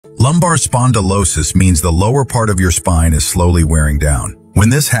Lumbar spondylosis means the lower part of your spine is slowly wearing down. When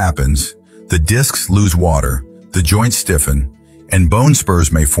this happens, the discs lose water, the joints stiffen, and bone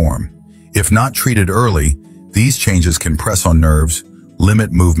spurs may form. If not treated early, these changes can press on nerves,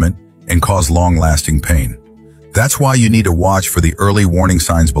 limit movement, and cause long-lasting pain. That's why you need to watch for the early warning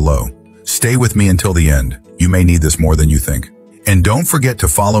signs below. Stay with me until the end. You may need this more than you think. And don't forget to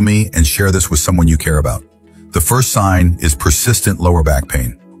follow me and share this with someone you care about. The first sign is persistent lower back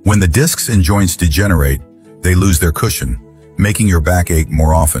pain. When the discs and joints degenerate, they lose their cushion, making your back ache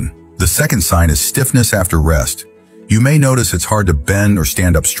more often. The second sign is stiffness after rest. You may notice it's hard to bend or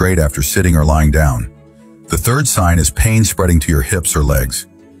stand up straight after sitting or lying down. The third sign is pain spreading to your hips or legs.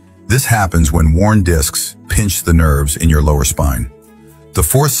 This happens when worn discs pinch the nerves in your lower spine. The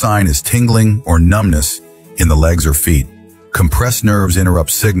fourth sign is tingling or numbness in the legs or feet. Compressed nerves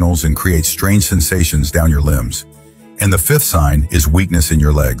interrupt signals and create strange sensations down your limbs. And the fifth sign is weakness in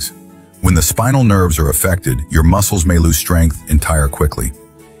your legs. When the spinal nerves are affected, your muscles may lose strength and tire quickly.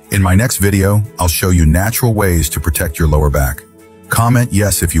 In my next video, I'll show you natural ways to protect your lower back. Comment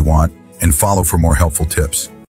yes if you want, and follow for more helpful tips.